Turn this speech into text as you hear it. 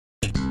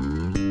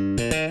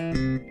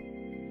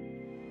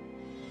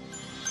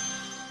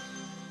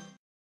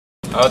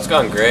Oh, it's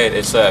gone great.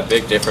 It's a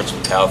big difference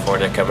from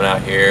California coming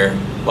out here.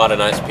 A lot of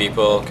nice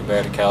people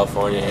compared to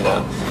California, you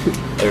know.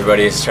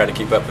 Everybody's trying to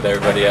keep up with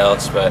everybody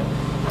else, but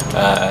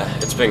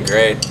it's been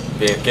great.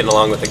 Getting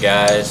along with the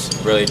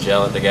guys, really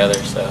gelling together,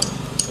 so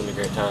it's been a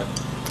great time.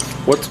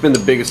 What's been the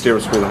biggest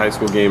difference between the high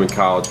school game and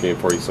college game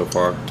for you so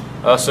far?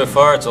 So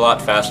far, it's a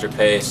lot faster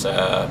pace.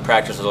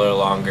 Practice is a little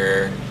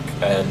longer.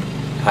 And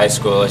high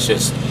school, it's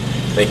just,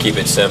 they keep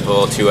it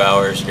simple, 2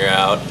 hours and you're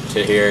out.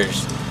 To here,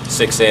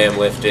 6 a.m.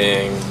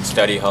 lifting,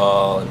 study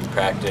hall, and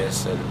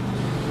practice, and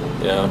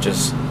you know,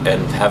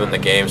 and having the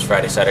games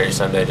Friday, Saturday,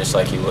 Sunday, just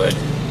like you would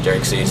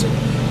during season.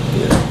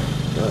 Yeah.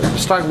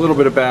 Just talk a little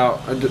bit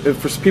about,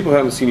 for people who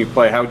haven't seen you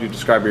play, how would you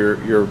describe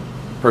your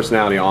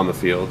personality on the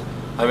field?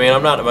 I mean,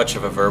 I'm not much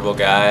of a verbal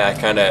guy. I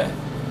kind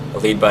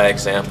of lead by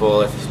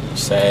example, if you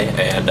say,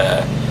 and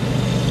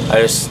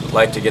I just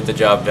like to get the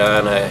job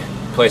done. I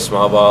play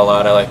small ball a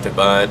lot. I like to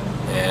bunt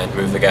and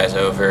move the guys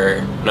over.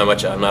 I'm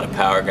not a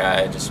power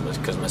guy just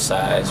because of my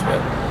size, but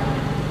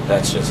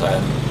that's just,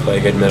 I play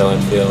good middle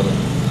infield.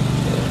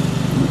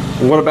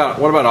 Yeah. What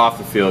about off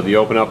the field? Do you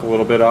open up a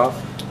little bit off?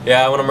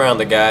 Yeah, when I'm around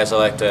the guys, I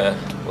like to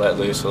let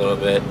loose a little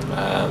bit.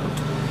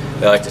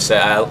 They like to say,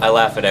 I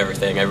laugh at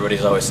everything.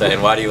 Everybody's always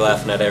saying, why are you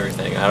laughing at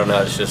everything? I don't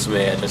know, it's just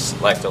me. I just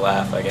like to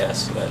laugh, I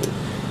guess. But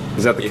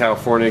is that the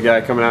California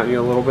guy coming at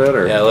you a little bit?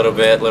 Or? Yeah, a little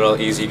bit, little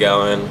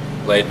easygoing,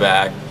 laid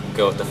back,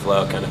 go with the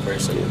flow kind of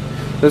person.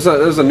 There's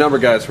a number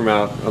of guys from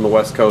out on the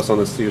West Coast on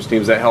the Steelers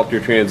teams that helped your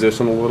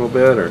transition a little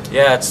bit, or?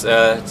 Yeah,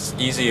 it's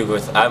easy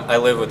with. I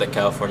live with a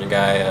California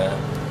guy,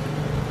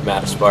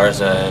 Matt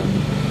Esparza,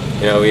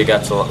 and you know we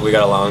got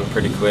along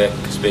pretty quick,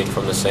 being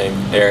from the same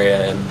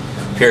area.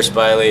 And Pierce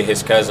Biley,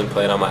 his cousin,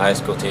 played on my high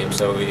school team,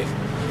 so we,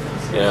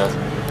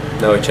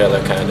 know each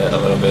other kind of a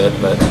little bit.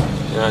 But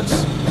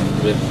it's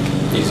a bit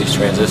easy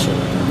transition.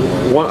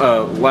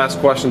 Last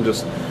question,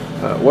 just.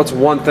 What's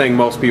one thing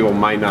most people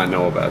might not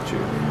know about you?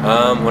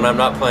 When I'm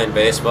not playing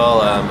baseball,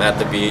 I'm at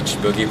the beach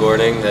boogie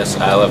boarding.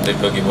 I love to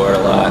boogie board a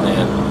lot,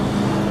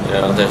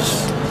 and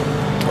that's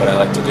what I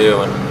like to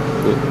do. And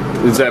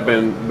has that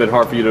been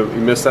hard for you to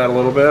miss that a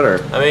little bit,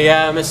 or? I mean,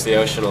 yeah, I miss the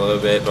ocean a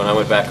little bit. When I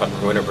went back on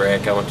winter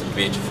break, I went to the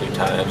beach a few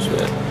times,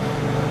 but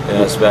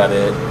that's about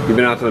it. You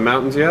been out to the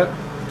mountains yet?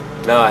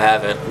 No, I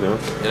haven't.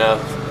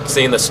 No.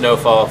 Seeing the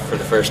snowfall for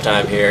the first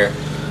time here.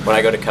 When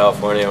I go to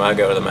California, when I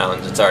go to the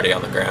mountains, it's already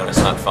on the ground. It's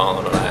not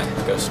falling when I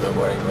go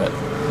snowboarding, but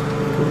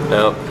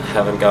no,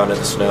 haven't gone to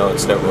the snow and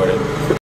snowboarded.